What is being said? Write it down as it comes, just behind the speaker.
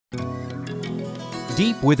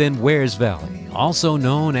Deep within Wears Valley, also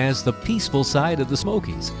known as the peaceful side of the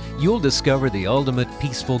Smokies, you'll discover the ultimate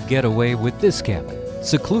peaceful getaway with this cabin,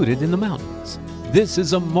 secluded in the mountains. This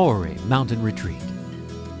is Amore Mountain Retreat.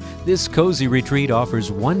 This cozy retreat offers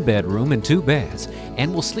 1 bedroom and 2 baths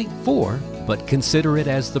and will sleep 4, but consider it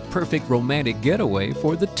as the perfect romantic getaway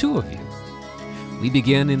for the 2 of you. We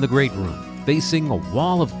begin in the great room, facing a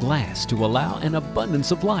wall of glass to allow an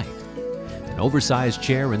abundance of light. An oversized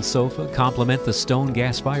chair and sofa complement the stone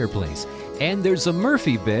gas fireplace, and there's a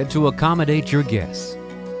Murphy bed to accommodate your guests.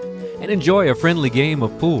 And enjoy a friendly game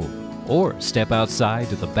of pool, or step outside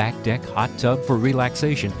to the back deck hot tub for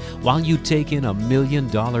relaxation while you take in a $1 million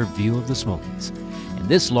view of the Smokies. And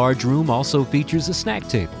this large room also features a snack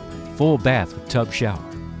table, full bath with tub shower.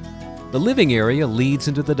 The living area leads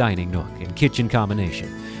into the dining nook and kitchen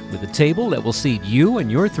combination, with a table that will seat you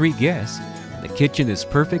and your 3 guests. The kitchen is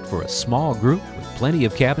perfect for a small group with plenty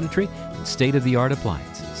of cabinetry and state-of-the-art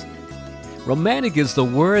appliances. Romantic is the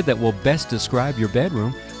word that will best describe your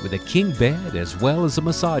bedroom, with a king bed as well as a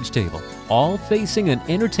massage table, all facing an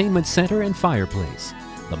entertainment center and fireplace.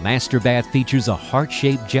 The master bath features a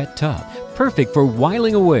heart-shaped jet tub, perfect for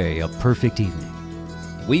whiling away a perfect evening.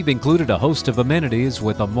 We've included a host of amenities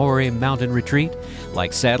with Amore Mountain Retreat,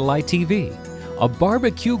 like satellite TV, a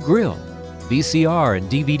barbecue grill, VCR and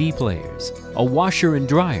DVD players, a washer and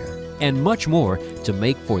dryer, and much more to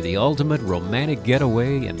make for the ultimate romantic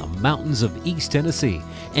getaway in the mountains of East Tennessee,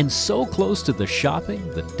 and so close to the shopping,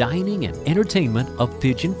 the dining, and entertainment of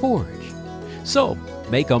Pigeon Forge. So,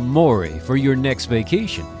 make Amore for your next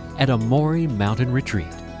vacation at Amore Mountain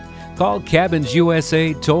Retreat. Call Cabins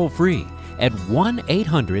USA toll-free at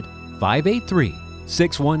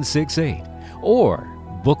 1-800-583-6168 or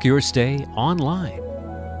book your stay online